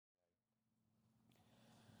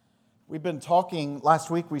We've been talking, last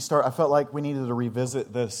week I felt like we needed to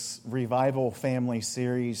revisit this Revival Family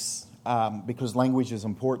series because language is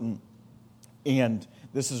important. And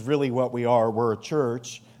this is really what we are. We're a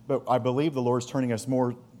church, but I believe the Lord's turning us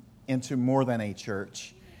into more than a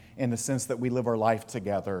church in the sense that we live our life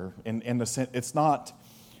together. In the sense, it's not,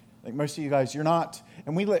 like most of you guys, you're not,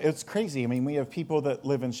 and it's crazy. I mean, we have people that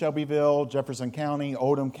live in Shelbyville, Jefferson County,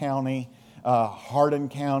 Oldham County, Hardin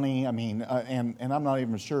County, and I'm not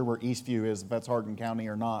even sure where Eastview is, if that's Hardin County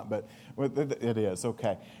or not, but it is,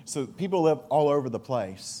 okay. So people live all over the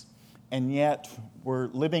place, and yet we're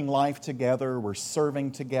living life together, we're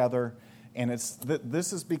serving together, and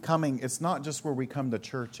this is becoming, it's not just where we come to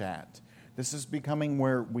church at. This is becoming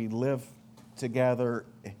where we live together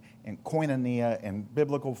in koinonia and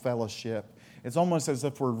biblical fellowship. It's almost as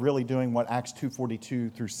if we're really doing what Acts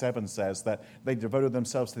 2:42 through 7 says, that they devoted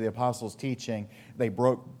themselves to the apostles' teaching, they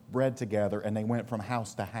broke bread together, and they went from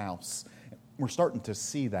house to house. We're starting to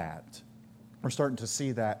see that.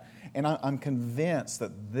 And I'm convinced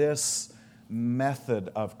that this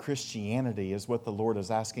method of Christianity is what the Lord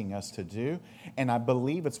is asking us to do, and I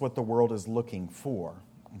believe it's what the world is looking for.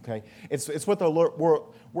 Okay, it's what the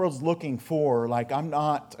world's looking for. Like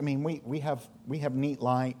we have neat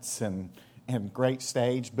lights and great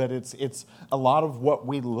stage, but it's a lot of what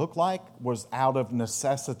we look like was out of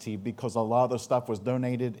necessity because a lot of the stuff was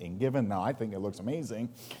donated and given. Now I think it looks amazing,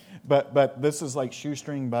 but this is like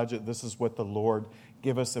shoestring budget. This is what the Lord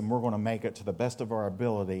give us, and we're going to make it to the best of our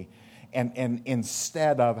ability. And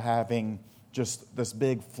instead of having just this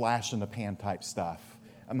big flash in the pan type stuff.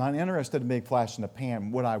 I'm not interested in big flash in the pan.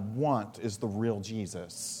 What I want is the real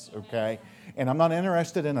Jesus, okay? And I'm not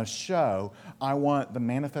interested in a show. I want the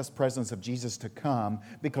manifest presence of Jesus to come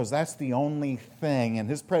because that's the only thing, and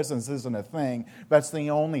His presence isn't a thing, that's the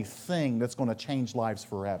only thing that's going to change lives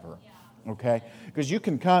forever, okay? Because you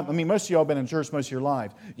can come, most of y'all have been in church most of your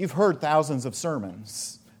life. You've heard thousands of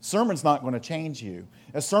sermons. Sermon's not going to change you.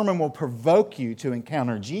 A sermon will provoke you to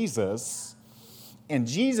encounter Jesus, and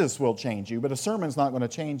Jesus will change you, but a sermon's not going to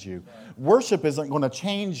change you. Worship isn't going to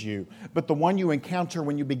change you, but the one you encounter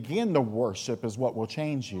when you begin to worship is what will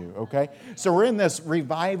change you, okay? So we're in this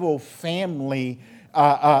Revival Family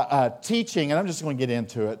teaching, and I'm just going to get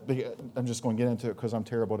into it. Because I'm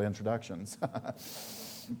terrible at introductions.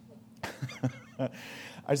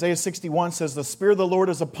 Isaiah 61 says, "The Spirit of the Lord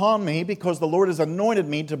is upon me because the Lord has anointed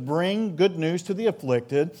me to bring good news to the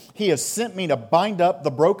afflicted. He has sent me to bind up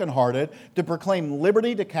the brokenhearted, to proclaim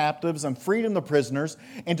liberty to captives and freedom to prisoners,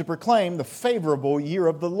 and to proclaim the favorable year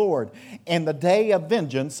of the Lord and the day of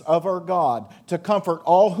vengeance of our God, to comfort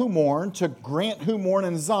all who mourn, to grant who mourn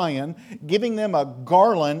in Zion, giving them a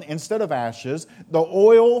garland instead of ashes, the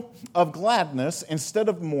oil of gladness instead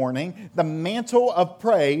of mourning, the mantle of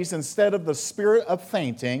praise instead of the spirit of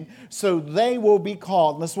fainting. So they will be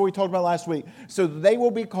called," and this is what we talked about last week, "so they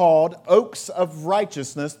will be called oaks of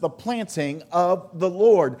righteousness, the planting of the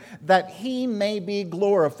Lord, that He may be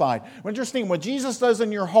glorified." Interesting, what Jesus does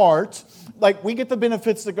in your heart, like we get the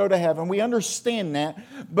benefits to go to heaven, we understand that,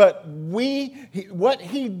 but what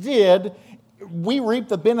He did, we reap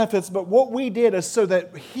the benefits, but what we did is so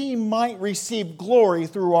that He might receive glory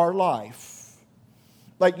through our life.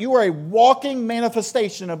 Like you are a walking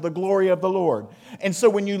manifestation of the glory of the Lord. And so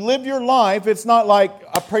when you live your life, it's not like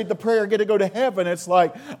I prayed the prayer, I get to go to heaven. It's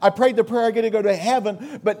like I prayed the prayer, I get to go to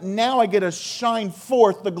heaven, but now I get to shine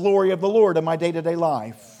forth the glory of the Lord in my day-to-day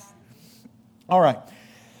life. All right.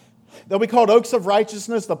 They'll be called oaks of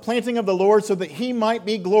righteousness, the planting of the Lord, so that He might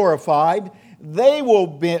be glorified. They will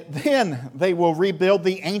rebuild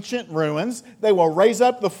the ancient ruins. They will raise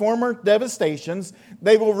up the former devastations.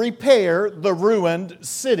 They will repair the ruined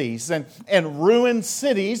cities. And ruined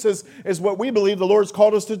cities is what we believe the Lord's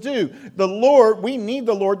called us to do. We need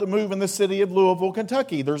the Lord to move in the city of Louisville,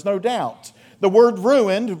 Kentucky. There's no doubt. The word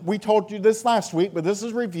ruined, we told you this last week, but this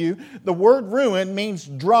is review. The word ruined means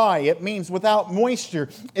dry. It means without moisture.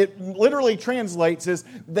 It literally translates as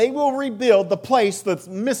they will rebuild the place that's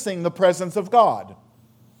missing the presence of God.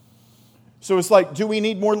 So it's like, do we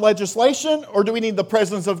need more legislation or do we need the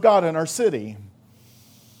presence of God in our city?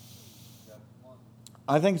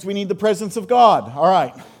 I think we need the presence of God. All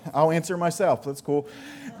right, I'll answer myself. That's cool.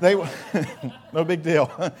 No big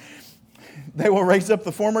deal. They will raise up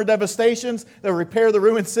the former devastations. They'll repair the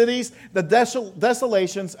ruined cities, the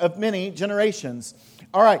desolations of many generations.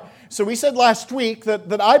 All right, So we said last week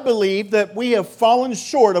that I believe that we have fallen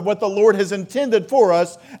short of what the Lord has intended for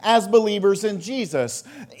us as believers in Jesus.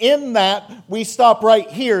 In that, we stop right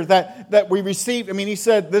here, that we received, he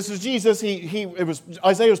said, this is Jesus.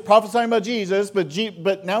 Isaiah was prophesying about Jesus,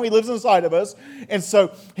 but now he lives inside of us. And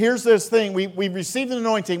so here's this thing. We received an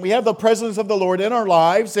anointing. We have the presence of the Lord in our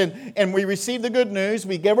lives, and we received the good news.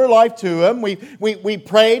 We gave our life to Him. We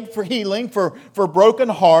prayed for healing for broken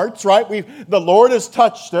hearts, right? The Lord has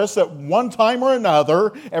touched us at one time or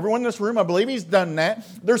another. Everyone in this room, I believe He's done that.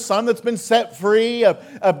 There's some that's been set free of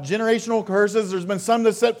generational curses. There's been some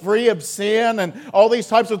that's set free of sin and all these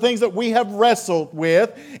types of things that we have wrestled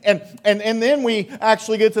with. And then we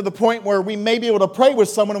actually get to the point where we may be able to pray with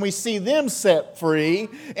someone and we see them set free.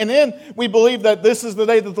 And then we believe that this is the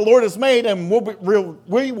day that the Lord has made, and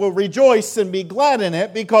we will rejoice and be glad in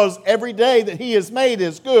it, because every day that He has made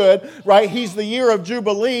is good, right? He's the year of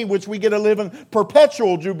Jubilee, which we get to live in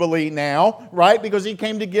perpetual Jubilee now, right? Because He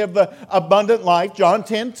came to give the abundant life, John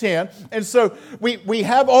 10:10. And so we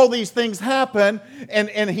have all these things happen,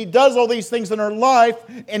 and He does all these things in our life,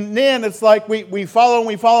 and then it's like we follow and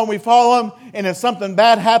we follow and we follow Him, and if something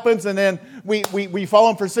bad happens, and then we follow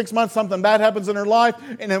Him for 6 months, something bad happens in our life,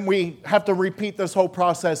 and then we have to repeat this whole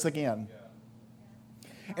process again.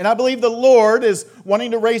 And I believe the Lord is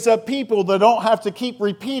wanting to raise up people that don't have to keep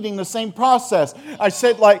repeating the same process. I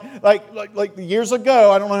said like years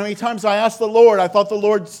ago, I don't know how many times I asked the Lord. I thought the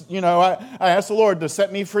Lord, I asked the Lord to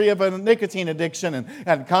set me free of a nicotine addiction, and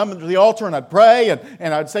I'd come to the altar and I'd pray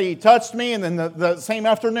and I'd say He touched me, and then the same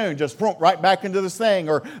afternoon just right back into this thing.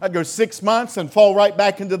 Or I'd go 6 months and fall right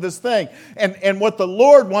back into this thing. And what the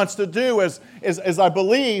Lord wants to do is I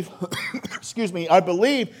believe, I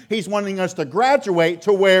believe He's wanting us to graduate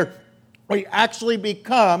to where we actually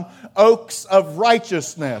become oaks of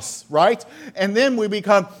righteousness, right? And then we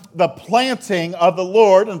become the planting of the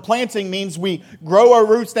Lord. And planting means we grow our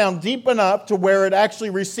roots down deep enough to where it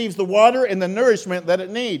actually receives the water and the nourishment that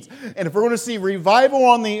it needs. And if we're going to see revival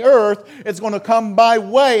on the earth, it's going to come by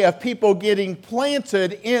way of people getting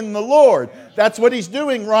planted in the Lord. That's what He's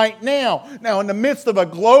doing right now. Now, in the midst of a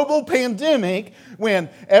global pandemic, when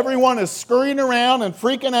everyone is scurrying around and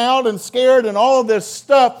freaking out and scared and all of this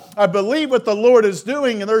stuff, I believe what the Lord is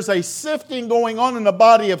doing, and there's a sifting going on in the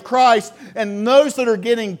body of Christ, and those that are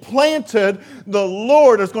getting planted, the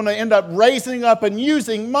Lord is going to end up raising up and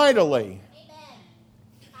using mightily.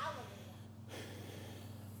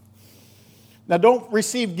 Now, don't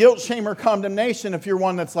receive guilt, shame, or condemnation if you're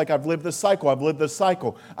one that's like, I've lived this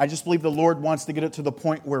cycle. I just believe the Lord wants to get it to the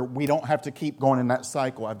point where we don't have to keep going in that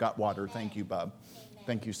cycle. I've got water. Thank you, bub.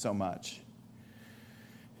 Thank you so much.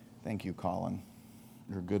 Thank you, Colin.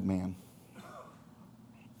 You're a good man.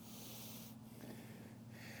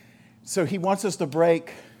 So He wants us to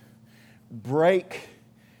break,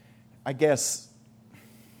 I guess,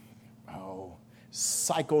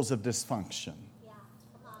 cycles of dysfunction.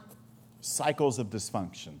 Cycles of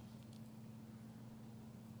dysfunction.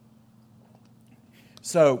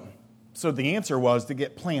 So the answer was to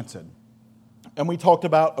get planted. And we talked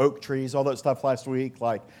about oak trees, all that stuff last week,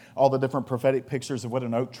 like all the different prophetic pictures of what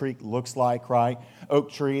an oak tree looks like, right? Oak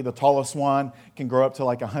tree, the tallest one, can grow up to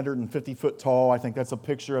like 150 foot tall. I think that's a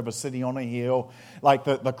picture of a city on a hill. Like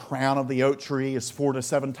the crown of the oak tree is 4 to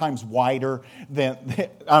 7 times wider than,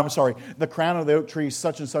 the crown of the oak tree is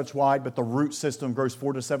such and such wide, but the root system grows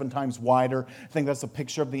 4 to 7 times wider. I think that's a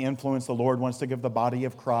picture of the influence the Lord wants to give the body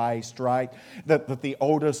of Christ, right? That the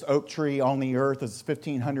oldest oak tree on the earth is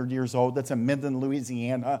 1,500 years old. That's in Minden,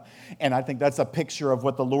 Louisiana. And I think that's a picture of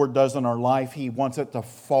what the Lord does in our life. He wants it to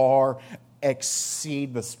far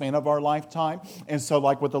exceed the span of our lifetime. And so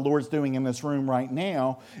like what the Lord's doing in this room right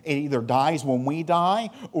now, it either dies when we die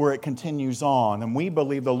or it continues on. And we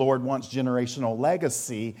believe the Lord wants generational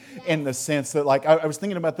legacy in the sense that, like, I was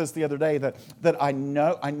thinking about this the other day, that I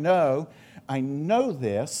know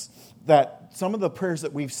this, that some of the prayers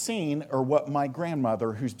that we've seen are what my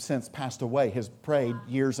grandmother, who's since passed away, has prayed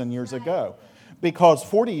years and years ago. Because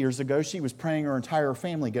 40 years ago, she was praying her entire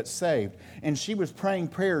family gets saved. And she was praying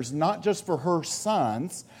prayers not just for her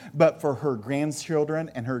sons, but for her grandchildren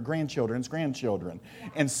and her grandchildren's grandchildren.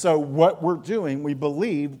 And so what we're doing, we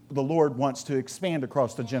believe the Lord wants to expand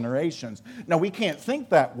across the generations. Now, we can't think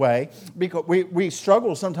that way because we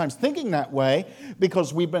struggle sometimes thinking that way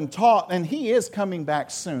because we've been taught, and He is coming back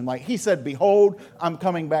soon. Like He said, behold, I'm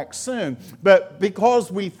coming back soon. But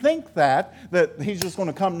because we think that He's just going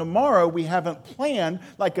to come tomorrow, we haven't plan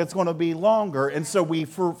like it's going to be longer. And so we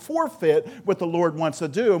forfeit what the Lord wants to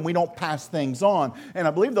do, and we don't pass things on. And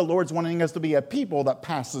I believe the Lord's wanting us to be a people that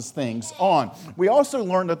passes things on. We also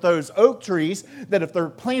learned that those oak trees, that if they're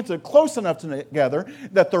planted close enough together,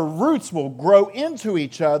 that their roots will grow into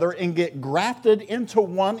each other and get grafted into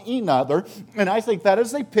one another. And I think that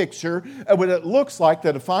is a picture of what it looks like,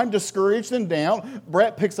 that if I'm discouraged and down,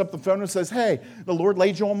 Brett picks up the phone and says, hey, the Lord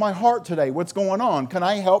laid you on my heart today. What's going on? Can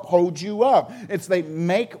I help hold you up?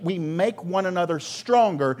 We make one another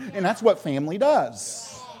stronger, and that's what family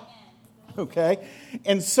does. Okay?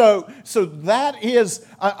 And so that is,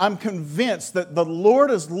 I'm convinced that the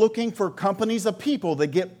Lord is looking for companies of people that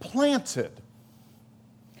get planted.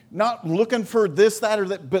 Not looking for this, that, or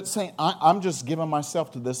that, but saying, I'm just giving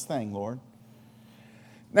myself to this thing, Lord.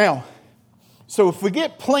 Now, so if we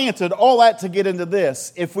get planted, all that to get into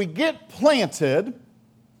this, if we get planted,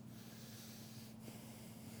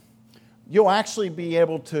 you'll actually be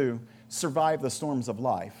able to survive the storms of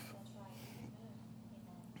life.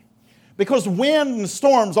 Because wind and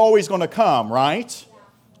storm's always going to come, right?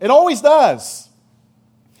 It always does.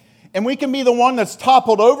 And we can be the one that's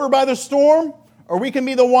toppled over by the storm, or we can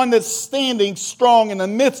be the one that's standing strong in the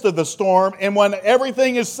midst of the storm, and when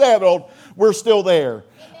everything is settled, we're still there.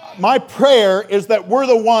 My prayer is that we're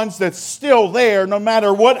the ones that's still there no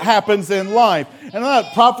matter what happens in life. And I'm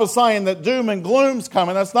not prophesying that doom and gloom's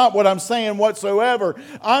coming. That's not what I'm saying whatsoever.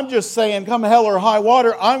 I'm just saying, come hell or high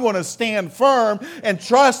water, I'm going to stand firm and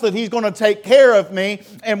trust that He's going to take care of me.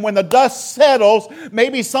 And when the dust settles,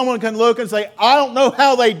 maybe someone can look and say, I don't know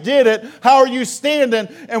how they did it. How are you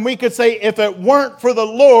standing? And we could say, if it weren't for the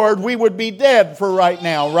Lord, we would be dead for right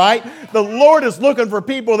now, right? The Lord is looking for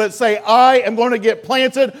people that say, I am going to get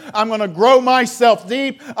planted. I'm going to grow myself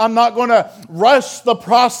deep. I'm not going to rush the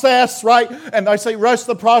process, right? And I say rush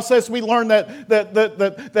the process. We learned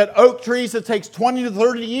that oak trees, it takes 20 to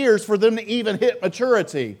 30 years for them to even hit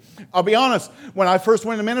maturity. I'll be honest, when I first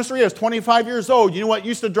went into ministry, I was 25 years old. You know what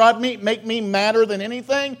used to make me madder than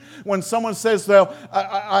anything? When someone says, well,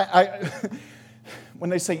 when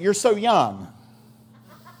they say, you're so young.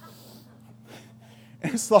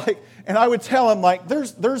 It's like, and I would tell them, like,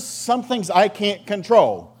 there's some things I can't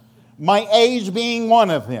control. My age being one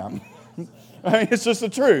of them. I mean, it's just the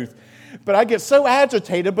truth. But I get so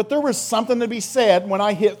agitated, but there was something to be said when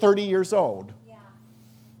I hit 30 years old. Yeah.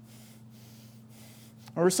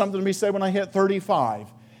 There was something to be said when I hit 35.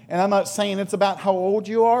 And I'm not saying it's about how old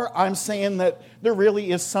you are. I'm saying that there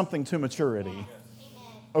really is something to maturity.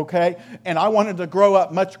 Okay? And I wanted to grow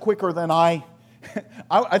up much quicker than I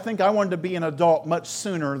think I wanted to be an adult much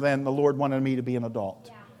sooner than the Lord wanted me to be an adult.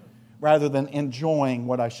 Yeah. Rather than enjoying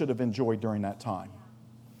what I should have enjoyed during that time.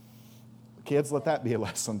 Kids, let that be a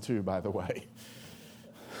lesson too, by the way.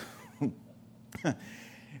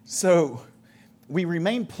 So, we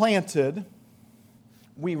remain planted.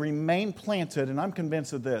 And I'm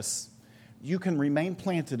convinced of this. You can remain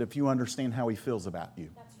planted if you understand how He feels about you.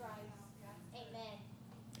 That's right. Amen.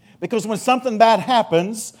 Because when something bad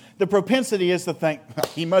happens, the propensity is to think,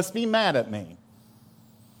 He must be mad at me.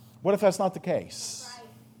 What if that's not the case?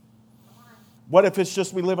 What if it's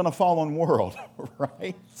just we live in a fallen world,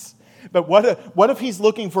 right? But what if He's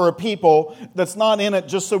looking for a people that's not in it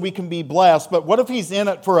just so we can be blessed, but what if He's in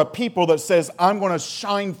it for a people that says, I'm going to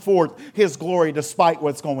shine forth His glory despite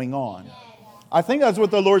what's going on? I think that's what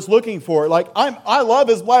the Lord's looking for. Like, I love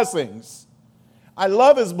His blessings. I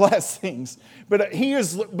love His blessings. But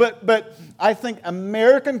I think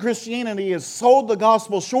American Christianity has sold the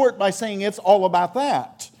gospel short by saying it's all about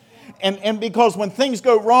that. And because when things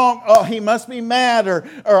go wrong, oh, He must be mad, or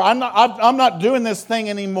I'm not doing this thing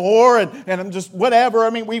anymore, and I'm just whatever. I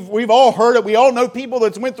mean, we've all heard it. We all know people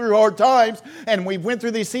that's went through hard times, and we've went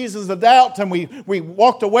through these seasons of doubt, and we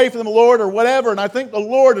walked away from the Lord or whatever. And I think the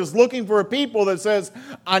Lord is looking for a people that says,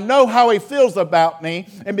 I know how He feels about me,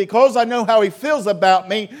 and because I know how He feels about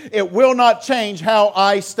me, it will not change how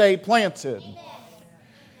I stay planted.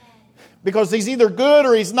 Because He's either good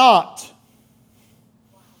or He's not.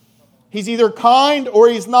 He's either kind or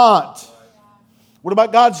He's not. What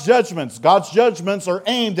about God's judgments? God's judgments are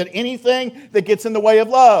aimed at anything that gets in the way of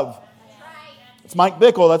love. It's Mike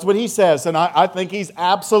Bickle, that's what he says, and I think he's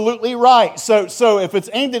absolutely right. So if it's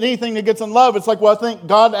aimed at anything that gets in love, it's like, well, I think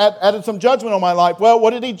God added some judgment on my life. Well, what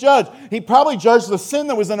did He judge? He probably judged the sin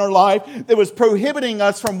that was in our life that was prohibiting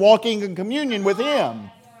us from walking in communion with Him.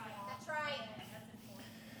 That's right.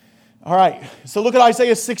 All right, so look at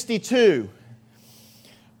Isaiah 62.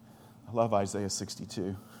 I love Isaiah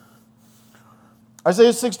 62.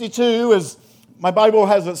 Isaiah 62 is, my Bible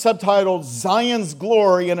has it subtitled Zion's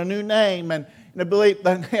Glory and a New Name. And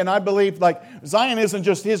And I believe like Zion isn't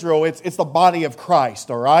just Israel, it's the body of Christ,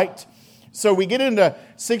 all right? So we get into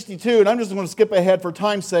 62, and I'm just going to skip ahead for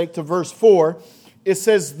time's sake to verse 4. It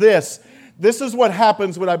says this. This is what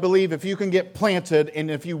happens when I believe if you can get planted, and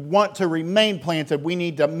if you want to remain planted, we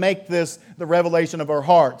need to make this the revelation of our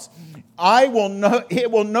hearts.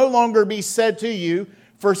 It will no longer be said to you,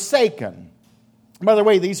 forsaken. By the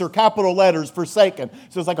way, these are capital letters, forsaken.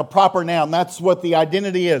 So it's like a proper noun. That's what the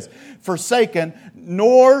identity is. Forsaken,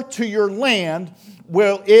 nor to your land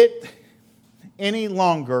will it any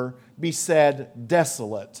longer be said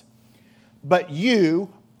desolate. But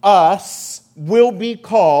you, us, will be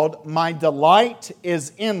called, my delight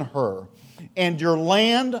is in her, and your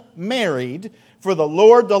land married, for the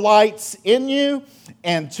Lord delights in you,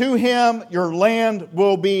 and to him your land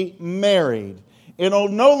will be married. It'll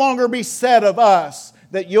no longer be said of us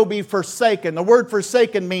that you'll be forsaken. The word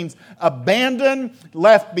forsaken means abandoned,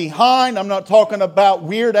 left behind. I'm not talking about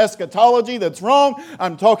weird eschatology that's wrong.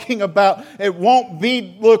 I'm talking about it won't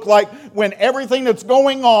look like when everything that's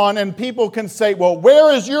going on and people can say, well,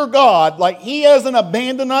 where is your God? Like he hasn't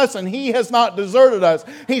abandoned us and he has not deserted us.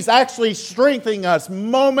 He's actually strengthening us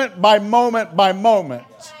moment by moment by moment.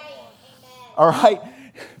 All right?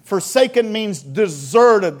 Forsaken means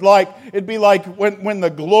deserted, like it'd be like when the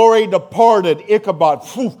glory departed, Ichabod,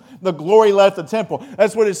 the glory left the temple.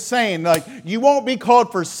 That's what it's saying. Like you won't be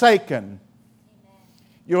called forsaken.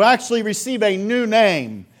 You'll actually receive a new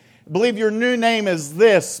name. I believe your new name is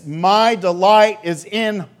this: my delight is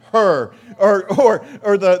in her,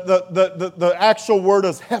 or the actual word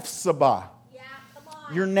is Hephzibah. Yeah, come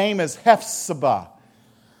on. Your name is Hephzibah.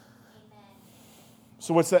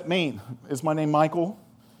 So what's that mean? Is my name Michael?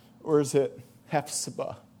 Or is it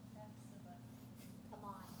Hephzibah? Come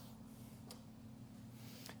on.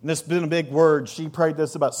 And this has been a big word. She prayed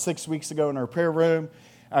this about 6 weeks ago in her prayer room.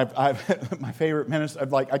 I've my favorite minister.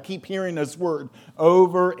 I keep hearing this word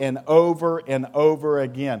over and over and over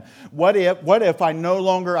again. What if I no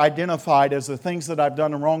longer identified as the things that I've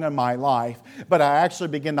done wrong in my life, but I actually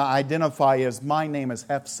begin to identify as my name is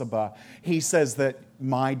Hephzibah? He says that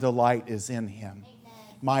my delight is in him.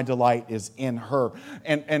 My delight is in her.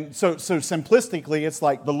 And so simplistically, it's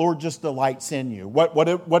like the Lord just delights in you.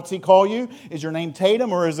 What's he call you? Is your name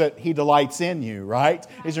Tatum or is it he delights in you, right?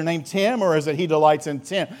 Is your name Tim or is it he delights in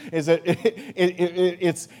Tim? It's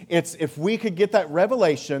if we could get that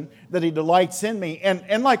revelation that he delights in me.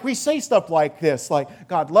 And like we say stuff like this, like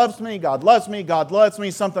God loves me, God loves me, God loves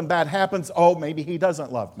me, something bad happens, oh, maybe he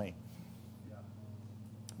doesn't love me.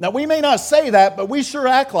 Now we may not say that, but we sure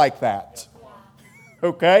act like that.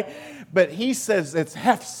 Okay? But he says it's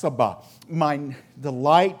Hephzibah. My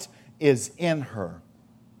delight is in her.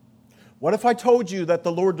 What if I told you that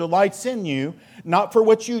the Lord delights in you, not for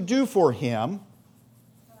what you do for him,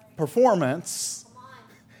 performance,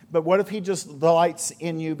 but what if he just delights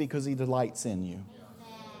in you because he delights in you?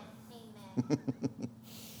 Amen.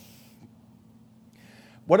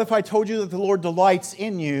 What if I told you that the Lord delights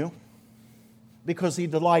in you because he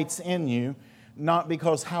delights in you, not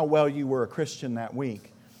because how well you were a Christian that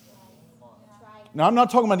week? Now, I'm not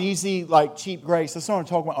talking about easy, like cheap grace. That's not what I'm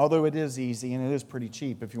talking about, although it is easy and it is pretty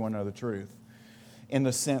cheap if you want to know the truth. In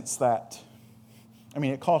the sense that, I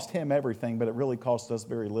mean, it cost him everything, but it really cost us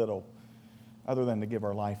very little other than to give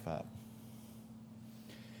our life up.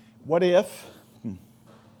 What if, man,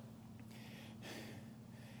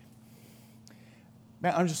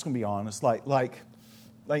 I'm just going to be honest, like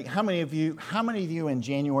how many of you in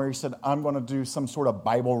January said, I'm going to do some sort of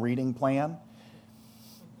Bible reading plan?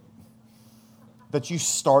 That you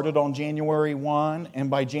started on January 1, and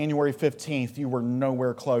by January 15th, you were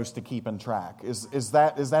nowhere close to keeping track. Is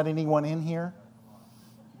that anyone in here?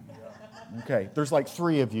 Okay, there's like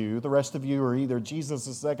 3 of you. The rest of you are either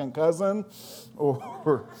Jesus' second cousin,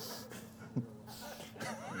 or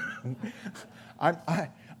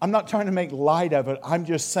I'm not trying to make light of it. I'm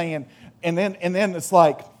just saying. And then it's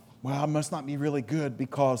like, well, I must not be really good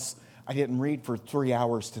because I didn't read for 3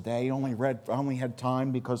 hours today. I only had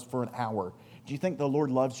time because for an hour. Do you think the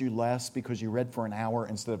Lord loves you less because you read for an hour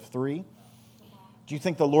instead of 3? Do you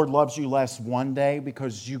think the Lord loves you less one day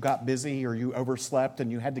because you got busy or you overslept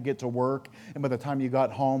and you had to get to work, and by the time you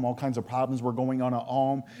got home, all kinds of problems were going on at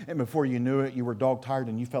home, and before you knew it, you were dog-tired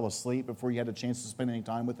and you fell asleep before you had a chance to spend any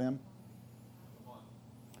time with Him?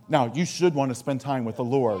 Now, you should want to spend time with the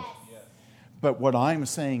Lord. But what I'm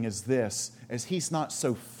saying is this, is He's not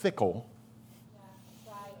so fickle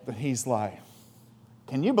that He's like,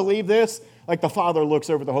 can you believe this? Like the Father looks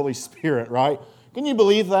over the Holy Spirit, right? Can you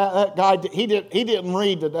believe that? That guy, he didn't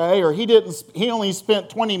read today, or he only spent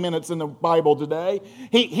 20 minutes in the Bible today.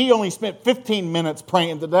 He only spent 15 minutes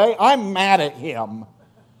praying today. I'm mad at him.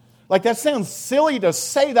 Like, that sounds silly to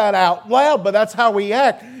say that out loud, but that's how we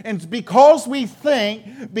act. And because we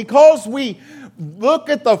look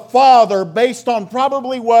at the Father based on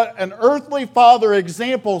probably what an earthly father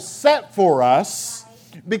example set for us,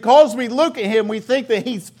 because we look at him, we think that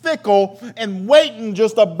he's fickle and waiting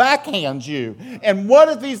just to backhand you. And what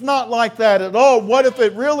if he's not like that at all? What if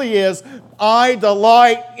it really is, I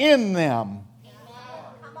delight in them?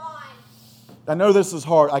 Come on. I know this is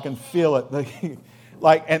hard. I can feel it.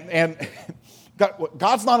 Like, and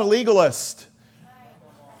God's not a legalist.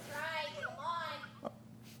 That's right. Come on.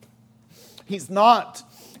 He's not.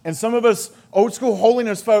 And some of us old school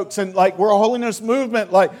holiness folks, and like we're a holiness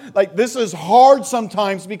movement, like this is hard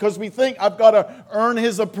sometimes because we think I've got to earn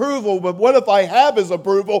his approval. But what if I have his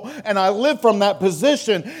approval and I live from that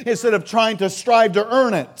position instead of trying to strive to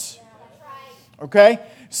earn it? That's right. Okay?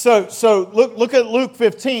 So look at Luke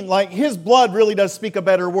 15. Like, his blood really does speak a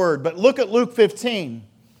better word. But look at Luke 15.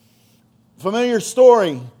 Familiar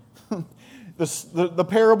story. The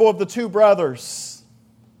parable of the two brothers.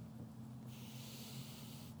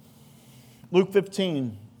 Luke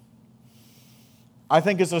 15, I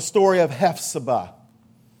think, is a story of Hephzibah.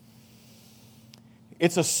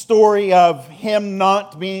 It's a story of him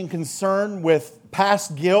not being concerned with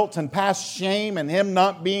past guilt and past shame, and him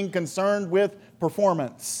not being concerned with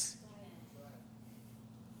performance.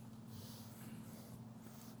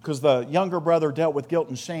 Because the younger brother dealt with guilt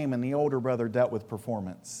and shame, and the older brother dealt with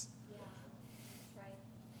performance. Yeah. That's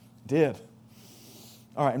right. Did.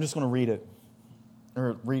 All right, I'm just going to read it.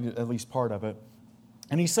 Or read at least part of it.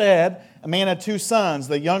 And he said, a man had two sons.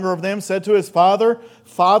 The younger of them said to his father,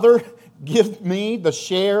 Father, give me the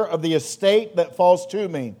share of the estate that falls to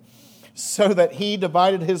me. So that he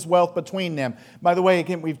divided his wealth between them. By the way,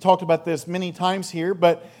 again, we've talked about this many times here,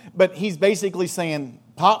 but he's basically saying,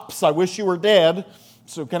 Pops, I wish you were dead,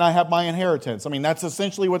 so can I have my inheritance? I mean, that's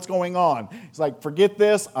essentially what's going on. He's like, forget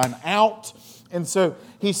this, I'm out. And so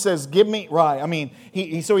he says, give me, right. I mean,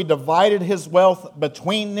 so he divided his wealth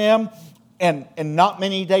between them. And not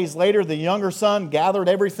many days later, the younger son gathered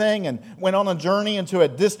everything and went on a journey into a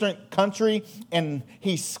distant country. And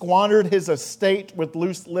he squandered his estate with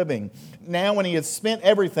loose living. Now, when he had spent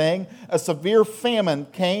everything, a severe famine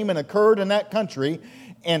came and occurred in that country.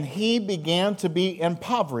 And he began to be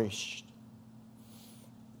impoverished.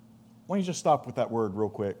 Why don't you just stop with that word real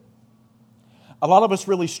quick? A lot of us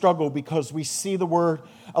really struggle because we see the word.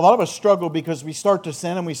 A lot of us struggle because we start to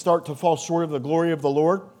sin and we start to fall short of the glory of the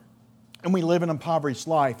Lord. And we live an impoverished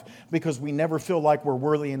life because we never feel like we're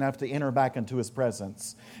worthy enough to enter back into His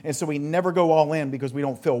presence. And so we never go all in because we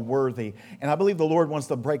don't feel worthy. And I believe the Lord wants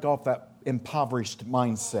to break off that impoverished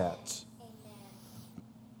mindset.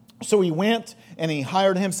 So he went and he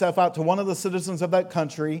hired himself out to one of the citizens of that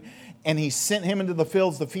country, and he sent him into the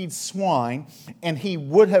fields to feed swine, and he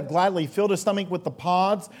would have gladly filled his stomach with the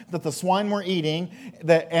pods that the swine were eating,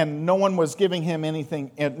 and no one was giving him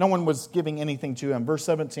anything. No one was giving anything to him. Verse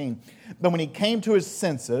 17. But when he came to his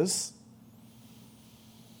senses,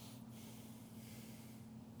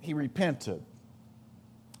 he repented.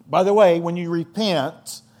 By the way, when you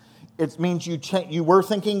repent, it means you were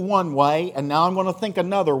thinking one way, and now I'm going to think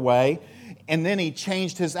another way. And then he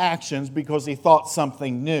changed his actions because he thought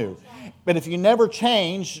something new. But if you never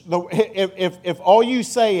change, if all you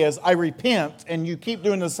say is, I repent, and you keep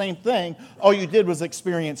doing the same thing, all you did was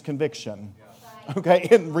experience conviction. Okay?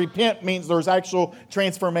 And repent means there's actual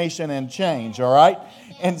transformation and change, all right?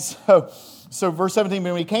 And so verse 17,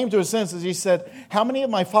 when he came to his senses, he said, how many of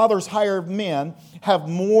my father's hired men have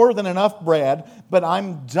more than enough bread, but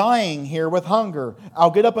I'm dying here with hunger?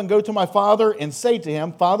 I'll get up and go to my father and say to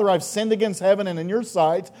him, Father, I've sinned against heaven and in your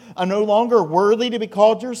sight. I'm no longer worthy to be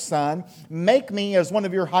called your son. Make me as one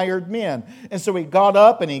of your hired men. And so he got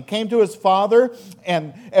up and he came to his father,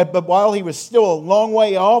 but while he was still a long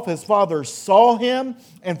way off, his father saw him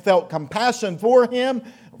and felt compassion for him,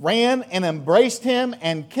 ran and embraced him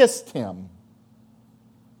and kissed him.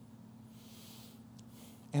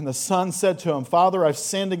 And the son said to him, Father, I've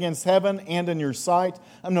sinned against heaven and in your sight.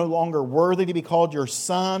 I'm no longer worthy to be called your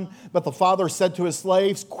son. But the father said to his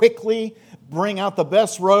slaves, quickly bring out the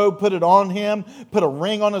best robe, put it on him, put a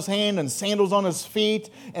ring on his hand and sandals on his feet,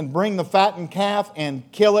 and bring the fattened calf and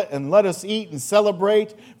kill it, and let us eat and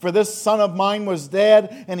celebrate. For this son of mine was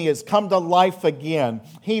dead, and he has come to life again.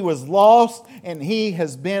 He was lost, and he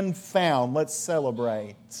has been found. Let's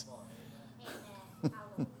celebrate.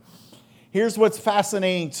 Here's what's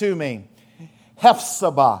fascinating to me.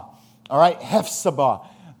 Hephzibah. All right, Hephzibah.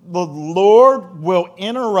 The Lord will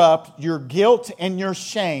interrupt your guilt and your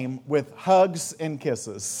shame with hugs and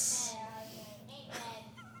kisses.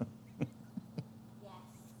 Amen.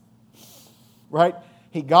 Yes. Right?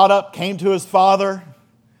 He got up, came to his father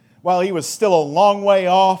while he was still a long way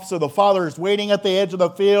off. So the father is waiting at the edge of the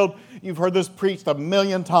field. You've heard this preached a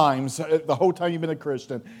million times the whole time you've been a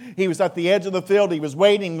Christian. He was at the edge of the field. He was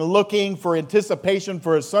waiting, looking for anticipation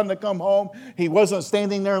for his son to come home. He wasn't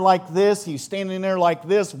standing there like this. He's standing there like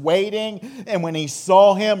this, waiting. And when he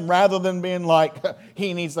saw him, rather than being like,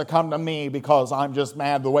 he needs to come to me because I'm just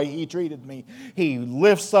mad the way he treated me, he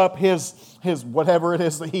lifts up his whatever it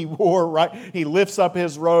is that he wore, right? He lifts up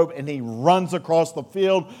his robe and he runs across the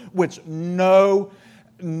field, which no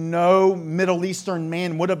Middle Eastern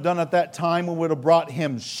man would have done at that time. It would have brought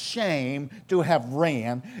him shame to have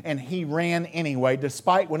ran. And he ran anyway,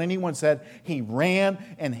 despite what anyone said. He ran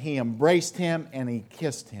and he embraced him and he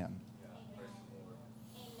kissed him.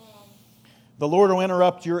 Amen. The Lord will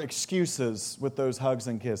interrupt your excuses with those hugs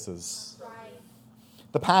and kisses. Right.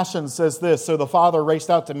 The Passion says this: so the father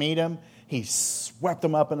raced out to meet him. He swept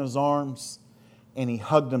him up in his arms and he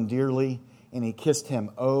hugged him dearly. And he kissed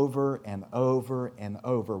him over and over and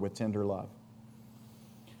over with tender love.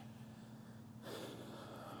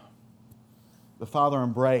 The father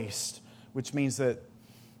embraced, which means that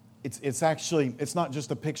it's not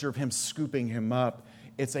just a picture of him scooping him up.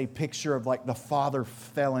 It's a picture of like the father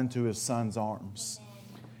fell into his son's arms.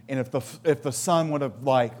 And if the son would have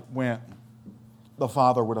went, the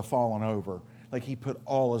father would have fallen over. Like he put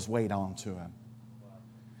all his weight onto him.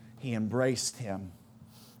 He embraced him.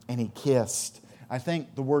 And he kissed. I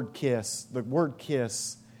think the word kiss,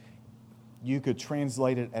 you could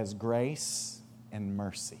translate it as grace and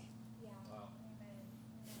mercy. Yeah.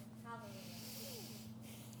 Hallelujah.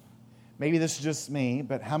 Maybe this is just me,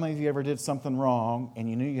 but how many of you ever did something wrong and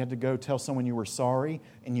you knew you had to go tell someone you were sorry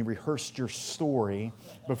and you rehearsed your story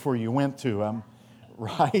before you went to them,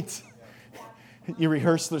 right? You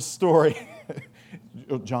rehearsed the story.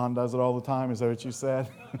 John does it all the time. Is that what you said?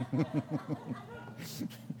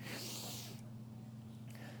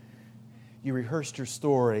 You rehearsed your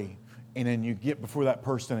story, and then you get before that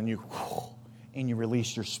person and you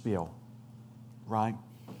release your spiel, right?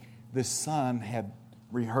 This son had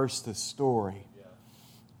rehearsed this story,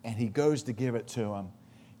 and he goes to give it to him,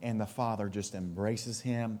 and the father just embraces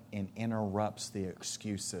him and interrupts the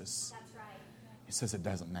excuses. That's right. He says, it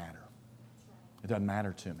doesn't matter. It doesn't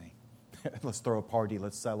matter to me. Let's throw a party.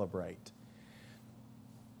 Let's celebrate.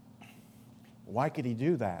 Why could he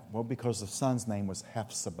do that? Well, because the son's name was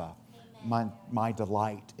Hephzibah. My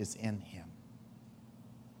delight is in him.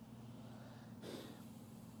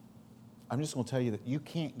 I'm just going to tell you that you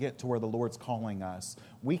can't get to where the Lord's calling us.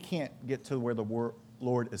 We can't get to where the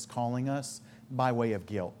Lord is calling us by way of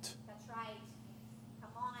guilt. That's right.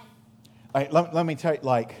 Come on. All right, let me tell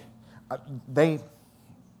you,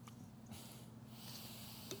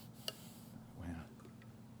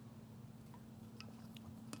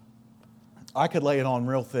 I could lay it on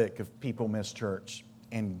real thick if people miss church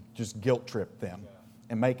and just guilt trip them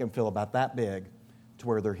and make them feel about that big to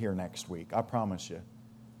where they're here next week. I promise you.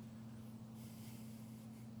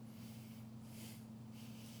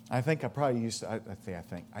 I think I probably used to,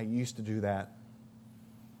 I used to do that.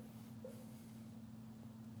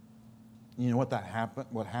 You know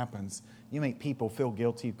what happens? You make people feel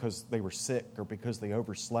guilty because they were sick or because they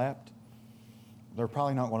overslept. They're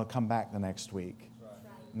probably not going to come back the next week.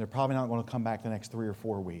 And they're probably not going to come back the next 3 or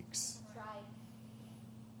 4 weeks. That's right.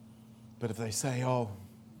 But if they say, oh,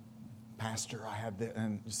 Pastor, I had this,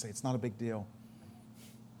 and you say, it's not a big deal.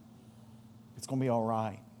 It's going to be all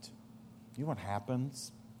right. You know what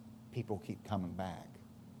happens? People keep coming back.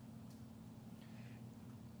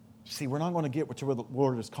 See, we're not going to get to where the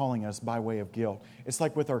Lord is calling us by way of guilt. It's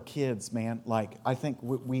like with our kids, man. Like, I think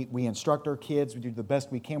we instruct our kids. We do the best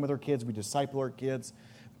we can with our kids. We disciple our kids.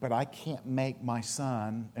 But I can't make my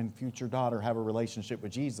son and future daughter have a relationship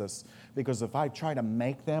with Jesus, because if I try to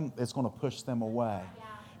make them, it's going to push them away. Yeah.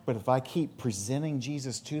 But if I keep presenting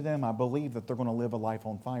Jesus to them, I believe that they're going to live a life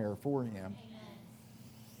on fire for Him. Amen.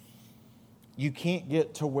 You can't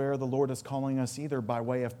get to where the Lord is calling us either by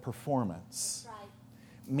way of performance. That's right.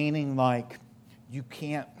 Meaning like you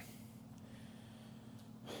can't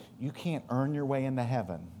earn your way into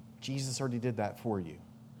heaven. Jesus already did that for you.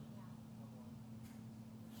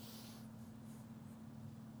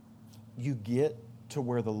 You get to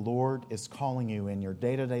where the Lord is calling you in your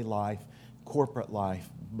day-to-day life, corporate life,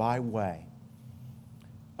 by way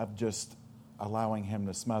of just allowing Him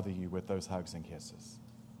to smother you with those hugs and kisses.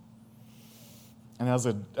 And as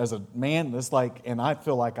a man, this like, and I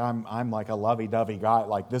feel like I'm like a lovey-dovey guy.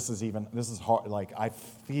 Like this is hard. Like I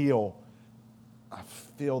feel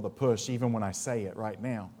the push even when I say it right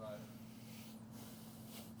now. Right.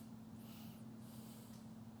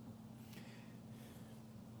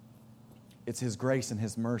 It's His grace and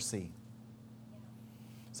His mercy.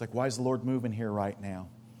 It's like, why is the Lord moving here right now?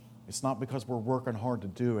 It's not because we're working hard to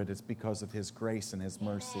do it. It's because of His grace and His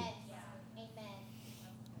mercy. Amen. Amen.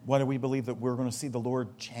 Why do we believe that we're going to see the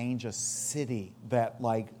Lord change a city that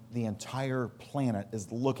like the entire planet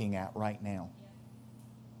is looking at right now?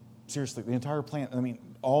 Seriously, the entire planet. I mean,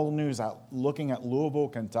 all news out looking at Louisville,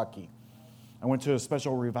 Kentucky. I went to a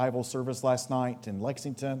special revival service last night in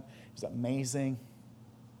Lexington. It was amazing.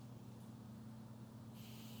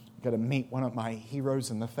 Got to meet one of my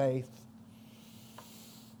heroes in the faith.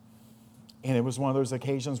 And it was one of those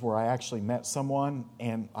occasions where I actually met someone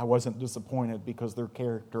and I wasn't disappointed because their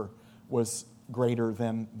character was greater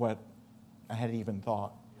than what I had even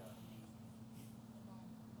thought.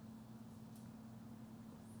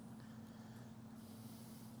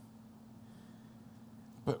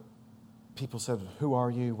 But people said, "Who are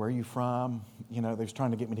you? Where are you from?" You know, they was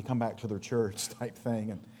trying to get me to come back to their church type thing.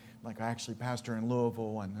 And like, I actually pastor in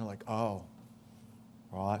Louisville. And they're like, "Oh,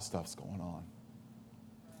 well, all that stuff's going on."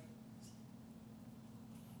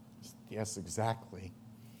 Yes, exactly.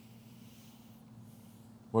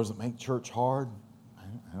 What, does it make church hard?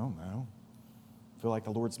 I don't know. I feel like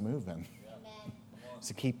the Lord's moving. Amen.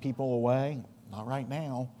 To keep people away? Not right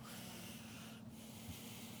now.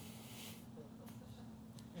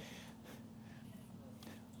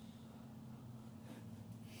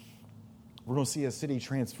 We're going to see a city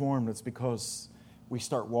transformed. It's because we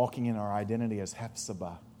start walking in our identity as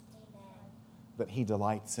Hephzibah, that He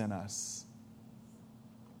delights in us.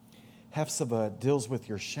 Hephzibah deals with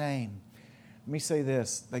your shame. Let me say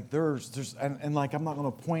this, like there's and like I'm not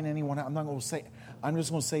going to point anyone out. I'm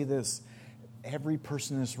just going to say this. Every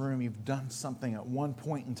person in this room, you've done something at one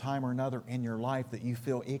point in time or another in your life that you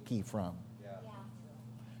feel icky from. Yeah.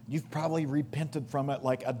 You've probably repented from it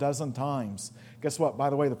like a dozen times. Guess what? By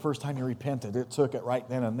the way, the first time you repented, it took it right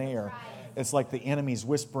then and there. Right. It's like the enemy's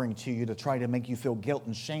whispering to you to try to make you feel guilt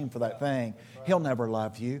and shame for that thing. He'll never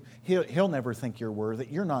love you. He'll never think you're worthy.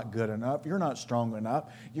 You're not good enough. You're not strong enough.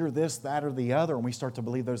 You're this, that, or the other. And we start to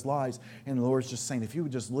believe those lies. And the Lord's just saying, if you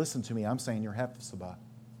would just listen to me, I'm saying you're Hephzibah. Right.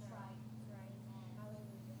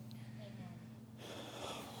 Amen.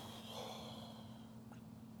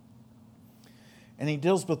 And He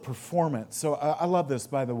deals with performance. So I love this,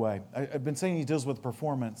 by the way. I've been saying He deals with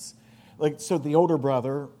performance. Like, so the older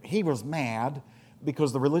brother, he was mad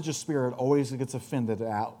because the religious spirit always gets offended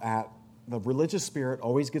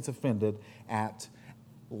at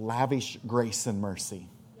lavish grace and mercy.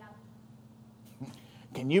 Yep.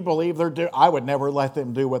 Can you believe I would never let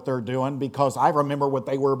them do what they're doing because I remember what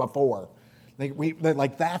they were before.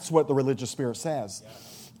 That's what the religious spirit says. Yeah.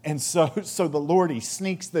 And so the Lord, He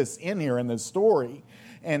sneaks this in here in this story.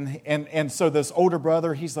 And so this older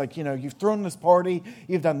brother, he's like, you know, you've thrown this party,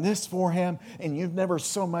 you've done this for him, and you've never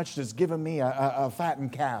so much as given me a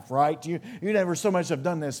fattened calf, right? You never so much have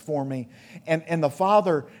done this for me. And the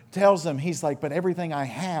father tells him, he's like, but everything I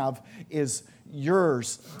have is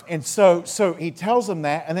yours. And so he tells him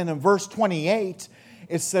that. And then in verse 28,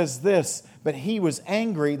 it says this, but he was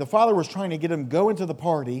angry. The father was trying to get him to go into the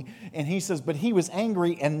party. And he says, but he was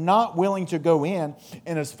angry and not willing to go in.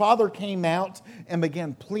 And his father came out and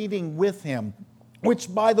began pleading with him.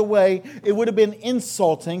 Which, by the way, it would have been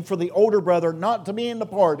insulting for the older brother not to be in the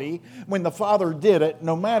party when the father did it,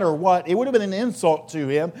 no matter what. It would have been an insult to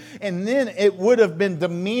him. And then it would have been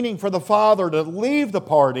demeaning for the father to leave the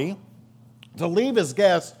party, to leave his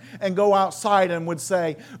guest, and go outside and would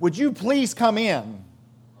say, would you please come in?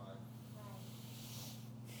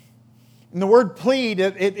 And the word plead,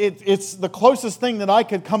 it's the closest thing that I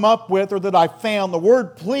could come up with or that I found. The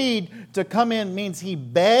word plead, to come in, means he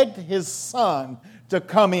begged his son to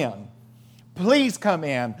come in. Please come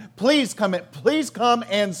in. Please come in. Please come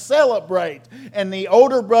and celebrate. And the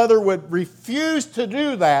older brother would refuse to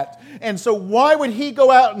do that. And so why would he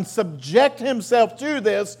go out and subject himself to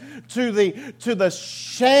this, to the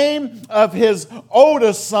shame of his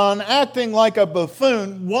oldest son acting like a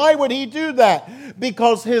buffoon? Why would he do that?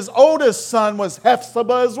 Because his oldest son was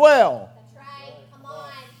Hephzibah as well. That's right. Come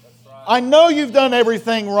on. I know you've done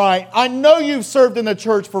everything right. I know you've served in the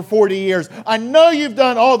church for 40 years. I know you've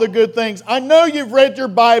done all the good things. I know you've read your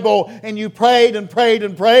Bible and you prayed and prayed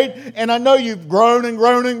and prayed. And I know you've grown and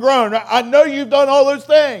grown and grown. I know you've done all those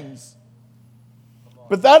things.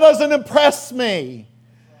 But that doesn't impress me.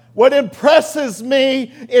 What impresses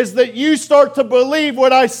me is that you start to believe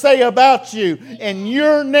what I say about you. And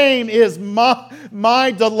your name is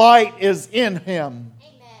my delight is in him.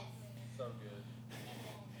 Amen.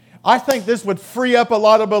 I think this would free up a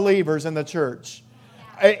lot of believers in the church.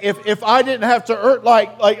 If I didn't have to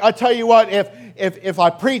like I tell you what, if I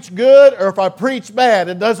preach good or if I preach bad,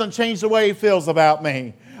 it doesn't change the way he feels about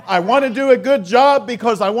me. I want to do a good job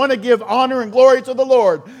because I want to give honor and glory to the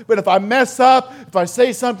Lord. But if I mess up, if I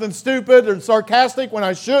say something stupid or sarcastic when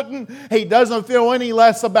I shouldn't, he doesn't feel any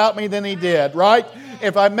less about me than he did, right?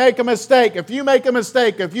 If I make a mistake, if you make a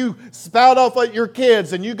mistake, if you spout off at your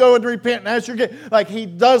kids and you go and repent and ask your kid, like he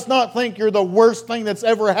does not think you're the worst thing that's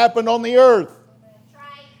ever happened on the earth.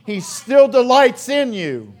 He still delights in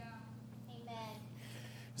you.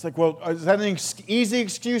 It's like, well, is that an easy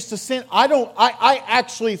excuse to sin? I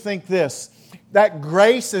actually think this, that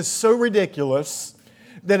grace is so ridiculous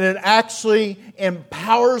that it actually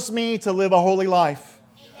empowers me to live a holy life.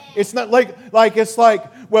 It's not it's like,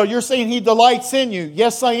 well, you're saying he delights in you.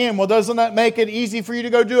 Yes, I am. Well, doesn't that make it easy for you to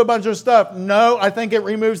go do a bunch of stuff? No, I think it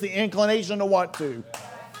removes the inclination to want to.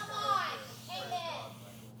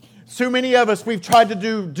 Too many of us, we've tried to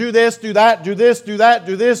do this, do that, do this, do that,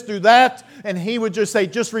 do this, do that. And he would just say,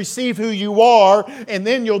 just receive who you are, and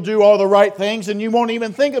then you'll do all the right things, and you won't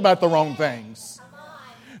even think about the wrong things.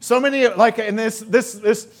 So many,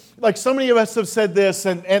 so many of us have said this,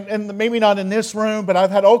 and maybe not in this room, but I've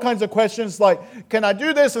had all kinds of questions like, can I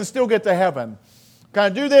do this and still get to heaven? Can I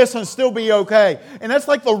do this and still be okay? And that's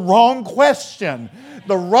like the wrong question.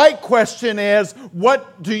 The right question is,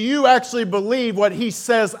 what do you actually believe what he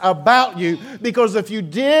says about you? Because if you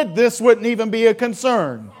did, this wouldn't even be a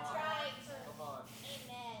concern.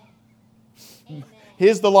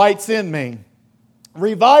 His delight's in me.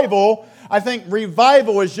 Revival, I think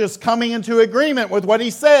revival is just coming into agreement with what he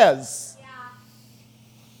says.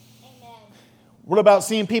 What about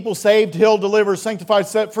seeing people saved, healed, delivered, sanctified,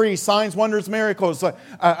 set free, signs, wonders, miracles,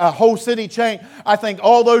 a whole city change? I think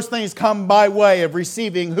all those things come by way of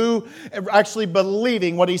receiving actually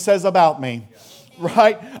believing what he says about me.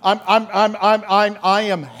 Right? I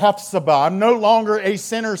am Hephzibah. I'm no longer a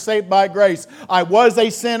sinner saved by grace. I was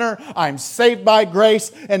a sinner. I'm saved by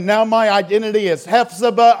grace. And now my identity is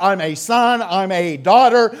Hephzibah. I'm a son. I'm a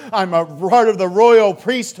daughter. I'm a part of the royal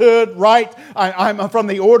priesthood, right? I'm from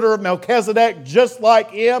the order of Melchizedek, just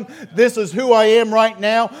like him. This is who I am right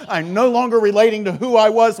now. I'm no longer relating to who I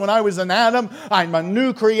was when I was in Adam. I'm a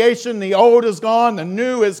new creation. The old is gone. The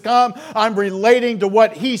new has come. I'm relating to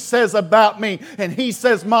what he says about me. And he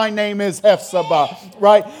says my name is Hephzibah,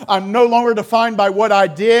 right? I'm no longer defined by what I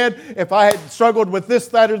did. If I had struggled with this,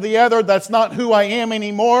 that, or the other, that's not who I am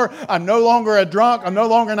anymore. I'm no longer a drunk. I'm no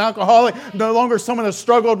longer an alcoholic. No longer someone who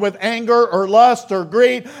struggled with anger or lust or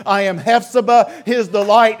greed. I am Hephzibah. His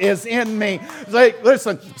delight is in me.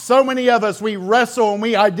 Listen, so many of us, we wrestle and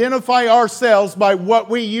we identify ourselves by what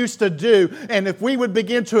we used to do. And if we would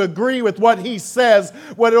begin to agree with what he says,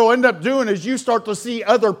 what it'll end up doing is you start to see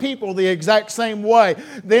other people the exact same way.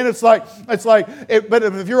 Then but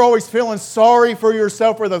if you're always feeling sorry for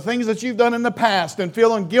yourself for the things that you've done in the past and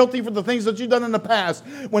feeling guilty for the things that you've done in the past,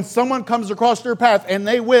 when someone comes across your path, and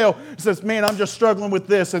they says, man, I'm just struggling with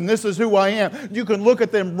this and this is who I am, you can look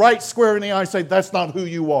at them right square in the eye and say, that's not who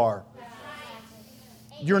you are.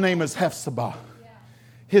 Your name is Hephzibah.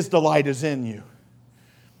 His delight is in you.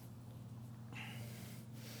 I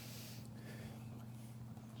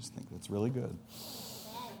just think that's really good.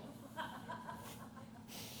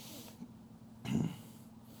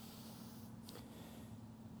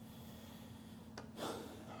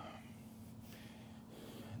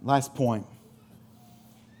 Last point.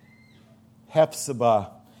 Hephzibah.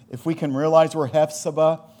 If we can realize we're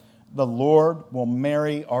Hephzibah, the Lord will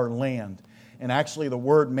marry our land. And actually the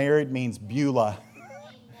word married means Beulah.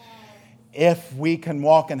 If we can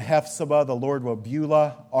walk in Hephzibah, the Lord will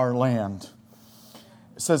Beulah our land.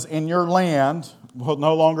 It says, in your land will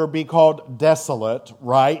no longer be called desolate,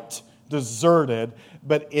 right? Deserted,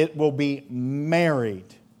 but it will be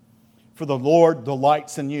married. For the Lord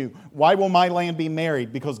delights in you. Why will my land be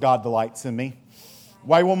married? Because God delights in me.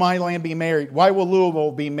 Why will my land be married? Why will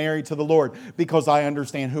Louisville be married to the Lord? Because I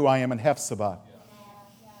understand who I am in Hephzibah.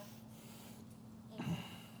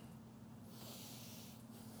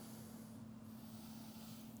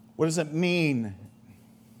 What does it mean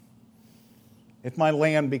if my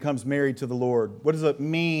land becomes married to the Lord? What does it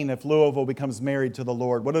mean if Louisville becomes married to the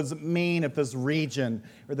Lord? What does it mean if this region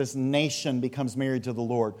or this nation becomes married to the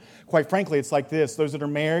Lord? Quite frankly, it's like this. Those that are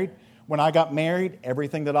married, when I got married,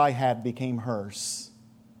 everything that I had became hers.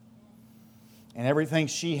 And everything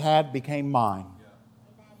she had became mine.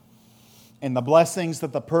 And the blessings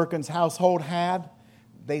that the Perkins household had,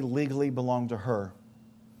 they legally belong to her.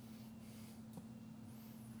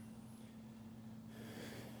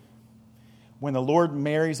 When the Lord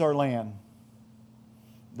marries our land,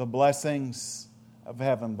 the blessings of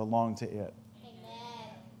heaven belong to it. Amen.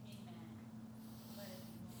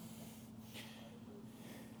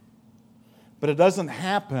 But it doesn't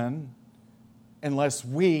happen unless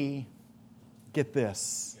we get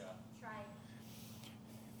this. Try.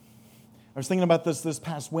 I was thinking about this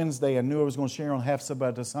past Wednesday. I knew I was going to share on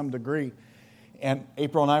Hephzibah to some degree. And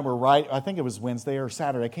April and I were I think it was Wednesday or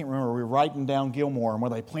Saturday, I can't remember. We were riding down Gilmore, and where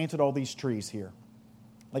they planted all these trees here.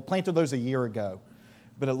 They planted those a year ago,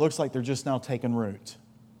 but it looks like they're just now taking root.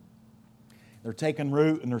 They're taking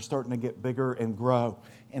root, and they're starting to get bigger and grow.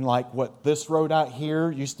 And like what this road out here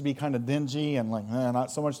used to be kind of dingy and like not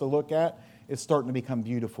so much to look at, it's starting to become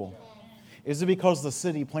beautiful. Is it because the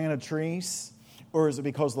city planted trees, or is it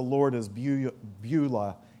because the Lord is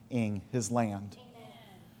Beulahing His land?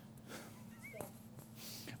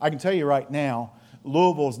 I can tell you right now,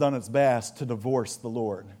 Louisville's done its best to divorce the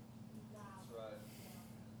Lord.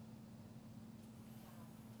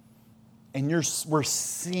 And we're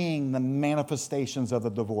seeing the manifestations of the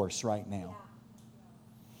divorce right now.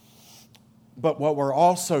 But what we're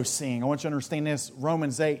also seeing, I want you to understand this,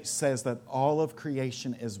 Romans 8 says that all of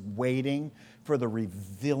creation is waiting for the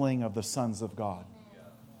revealing of the sons of God.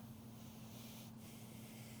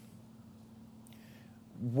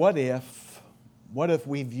 What if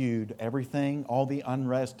we viewed everything, all the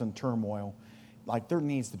unrest and turmoil, like there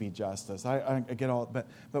needs to be justice. I get all,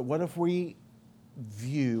 but what if we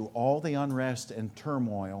view all the unrest and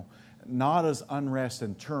turmoil not as unrest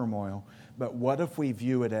and turmoil, but what if we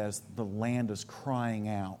view it as the land is crying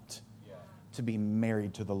out to be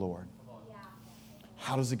married to the Lord?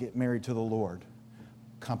 How does it get married to the Lord?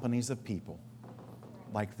 Companies of people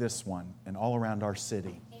like this one and all around our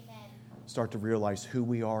city start to realize who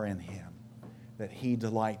we are in Him, that He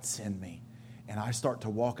delights in me. And I start to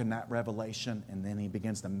walk in that revelation, and then He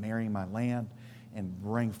begins to marry my land and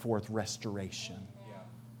bring forth restoration.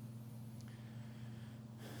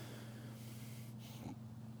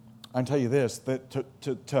 I can tell you this, that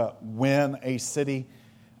to win a city,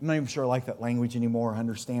 I'm not even sure I like that language anymore, I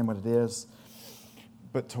understand what it is,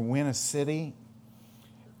 but to win a city,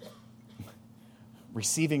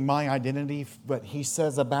 receiving my identity, what He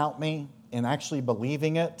says about me, and actually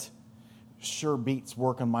believing it, sure beats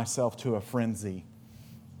working myself to a frenzy.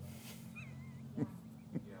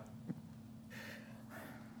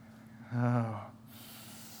 Oh.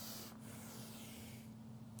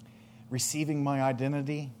 Receiving my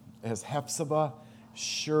identity as Hephzibah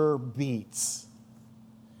sure beats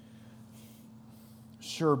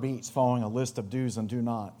following a list of do's and do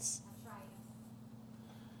nots. That's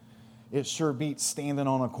right. It sure beats standing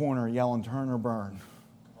on a corner yelling, "Turn or burn."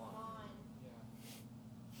 Come on.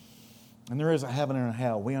 And there is a heaven and a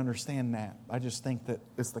hell. We understand that. I just think that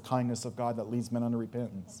it's the kindness of God that leads men unto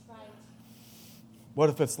repentance. That's right. What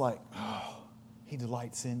if it's like, oh, He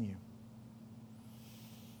delights in you?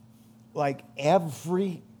 Like if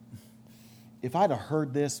I'd have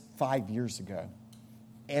heard this 5 years ago,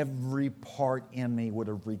 every part in me would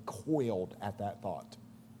have recoiled at that thought.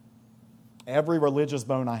 Every religious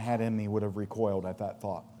bone I had in me would have recoiled at that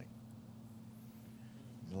thought.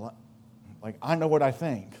 Like I know what I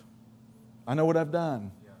think. I know what I've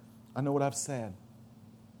done. I know what I've said.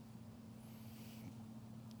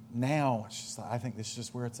 Now, it's just, I think this is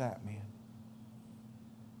just where it's at, man.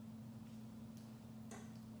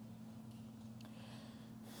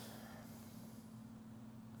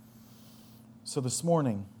 So this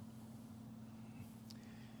morning,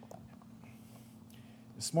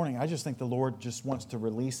 I just think the Lord just wants to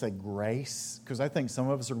release a grace, because I think some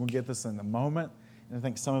of us are going to get this in a moment, and I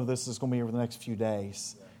think some of this is going to be over the next few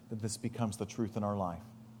days, that this becomes the truth in our life.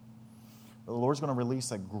 But the Lord's going to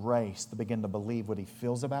release a grace to begin to believe what He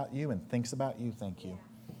feels about you and thinks about you. Thank you.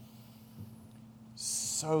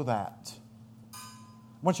 So that,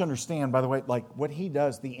 I want you to understand, by the way, like what He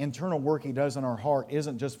does, the internal work He does in our heart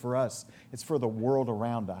isn't just for us. It's for the world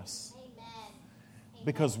around us. Amen.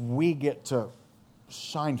 Because we get to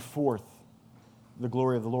shine forth the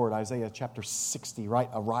glory of the Lord. Isaiah chapter 60, right?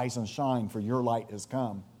 Arise and shine, for your light has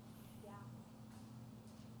come. Yeah.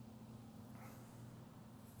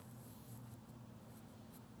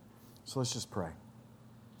 So let's just pray.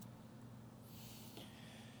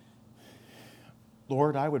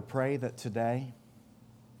 Lord, I would pray that today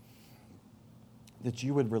that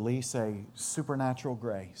you would release a supernatural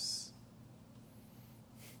grace.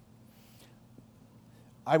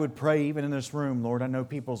 I would pray even in this room, Lord, I know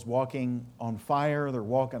people's walking on fire, they're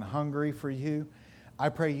walking hungry for you. I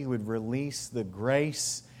pray you would release the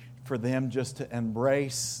grace for them just to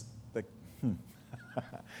embrace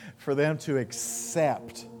for them to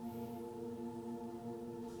accept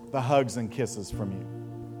the hugs and kisses from you.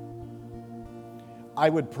 I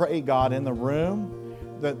would pray, God, in the room,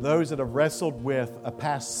 that those that have wrestled with a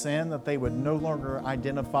past sin, that they would no longer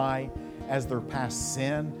identify as their past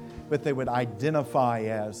sin, but they would identify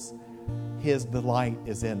as His delight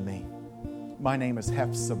is in me. My name is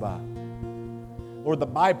Hephzibah. Lord, the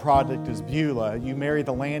byproduct is Beulah. You marry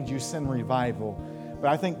the land, you send revival.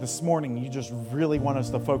 But I think this morning you just really want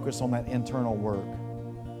us to focus on that internal work.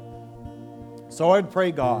 So I would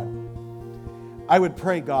pray, God. I would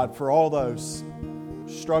pray, God, for all those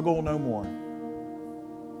struggle no more.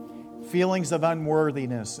 Feelings of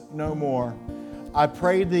unworthiness no more. I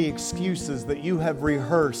pray the excuses that you have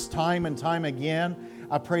rehearsed time and time again,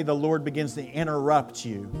 I pray the Lord begins to interrupt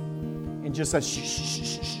you and just says, shh, shh, shh,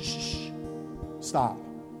 shh, shh, shh. Stop.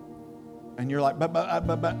 And you're like, but,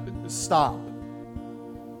 stop.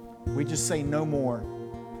 We just say no more.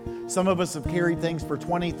 Some of us have carried things for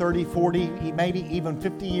 20, 30, 40, maybe even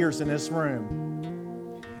 50 years in this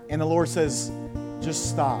room. And the Lord says, just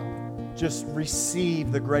stop. Just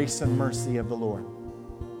receive the grace and mercy of the Lord.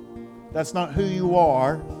 That's not who you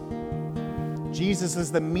are. Jesus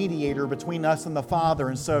is the mediator between us and the Father.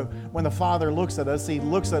 And so when the Father looks at us, He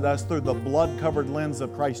looks at us through the blood-covered lens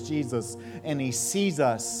of Christ Jesus. And He sees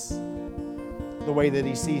us the way that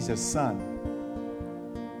He sees His Son.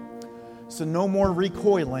 So no more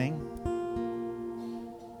recoiling.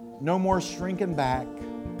 No more shrinking back.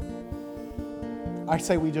 I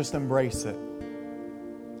say we just embrace it.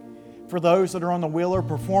 For those that are on the wheel of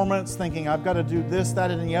performance, thinking, I've got to do this, that,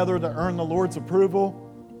 and the other to earn the Lord's approval.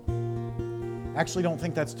 Actually don't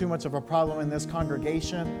think that's too much of a problem in this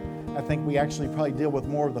congregation. I think we actually probably deal with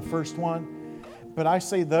more of the first one. But I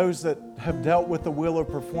say those that have dealt with the wheel of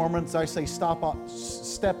performance, I say step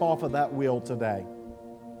off of that wheel today.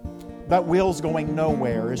 That wheel's going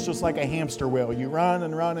nowhere. It's just like a hamster wheel. You run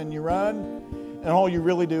and run and you run, and all you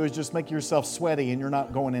really do is just make yourself sweaty and you're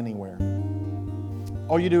not going anywhere.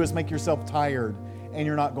 All you do is make yourself tired and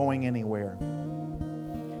you're not going anywhere.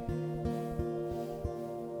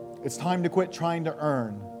 It's time to quit trying to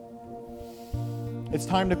earn. It's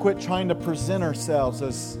time to quit trying to present ourselves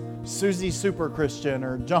as Susie Super Christian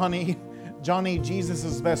or Johnny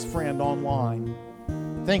Jesus' best friend online,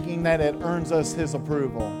 thinking that it earns us His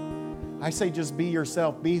approval. I say just be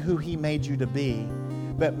yourself. Be who He made you to be.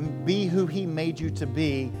 But be who He made you to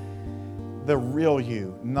be, the real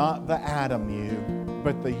you, not the Adam you,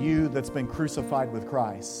 but the you that's been crucified with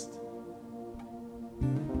Christ.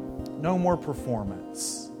 No more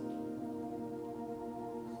performance.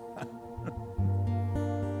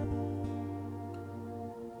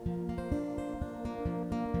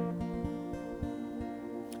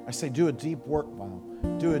 I say do a deep work, wow.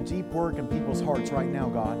 Do a deep work in people's hearts right now,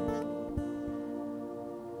 God.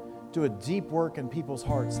 Do a deep work in people's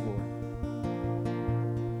hearts, Lord.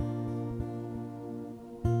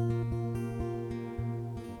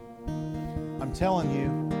 I'm telling you,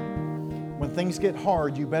 when things get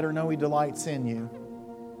hard, you better know He delights in you.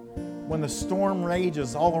 When the storm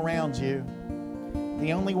rages all around you,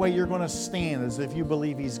 the only way you're going to stand is if you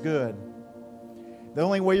believe He's good. The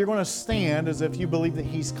only way you're going to stand is if you believe that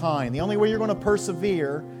He's kind. The only way you're going to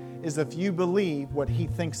persevere is if you believe what He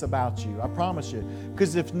thinks about you. I promise you.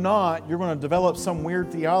 Because if not, you're going to develop some weird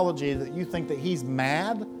theology that you think that He's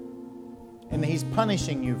mad and that He's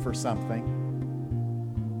punishing you for something.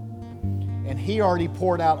 And He already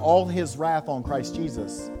poured out all His wrath on Christ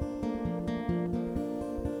Jesus.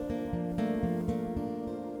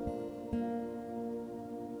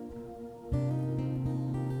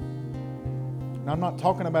 Now, I'm not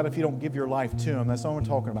talking about if you don't give your life to Him. That's not what I'm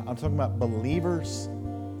talking about. I'm talking about believers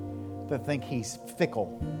that think He's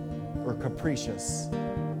fickle or capricious.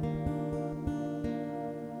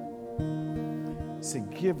 So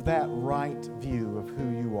give that right view of who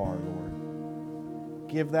you are, Lord.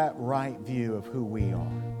 Give that right view of who we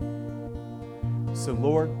are. So,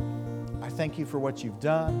 Lord, I thank You for what You've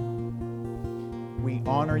done. We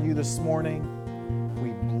honor You this morning. We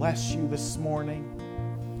bless You this morning.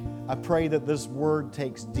 I pray that this word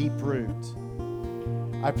takes deep root.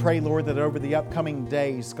 I pray, Lord, that over the upcoming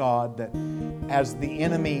days, God, that as the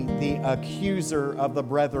enemy, the accuser of the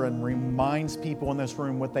brethren, reminds people in this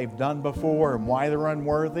room what they've done before and why they're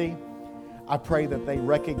unworthy, I pray that they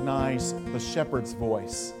recognize the shepherd's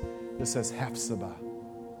voice that says, Hephzibah,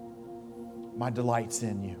 my delight's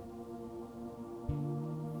in you.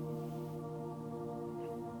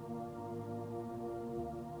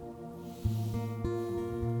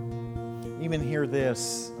 even hear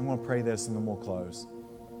this, I'm going to pray this and then we'll close.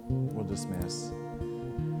 We'll dismiss.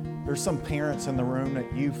 There's some parents in the room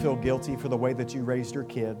that you feel guilty for the way that you raised your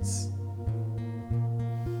kids.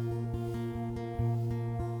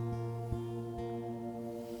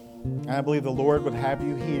 And I believe the Lord would have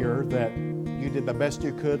you hear that you did the best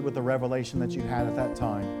you could with the revelation that you had at that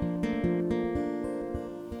time.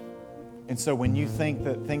 And so when you think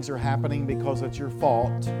that things are happening because it's your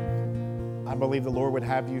fault, I believe the Lord would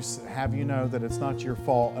have you know that it's not your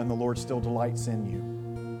fault and the Lord still delights in you.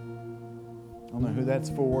 I don't know who that's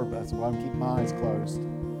for, but that's why I'm keeping my eyes closed.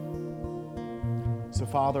 So,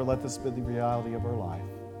 Father, let this be the reality of our life.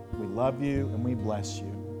 We love you and we bless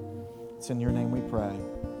you. It's in your name we pray.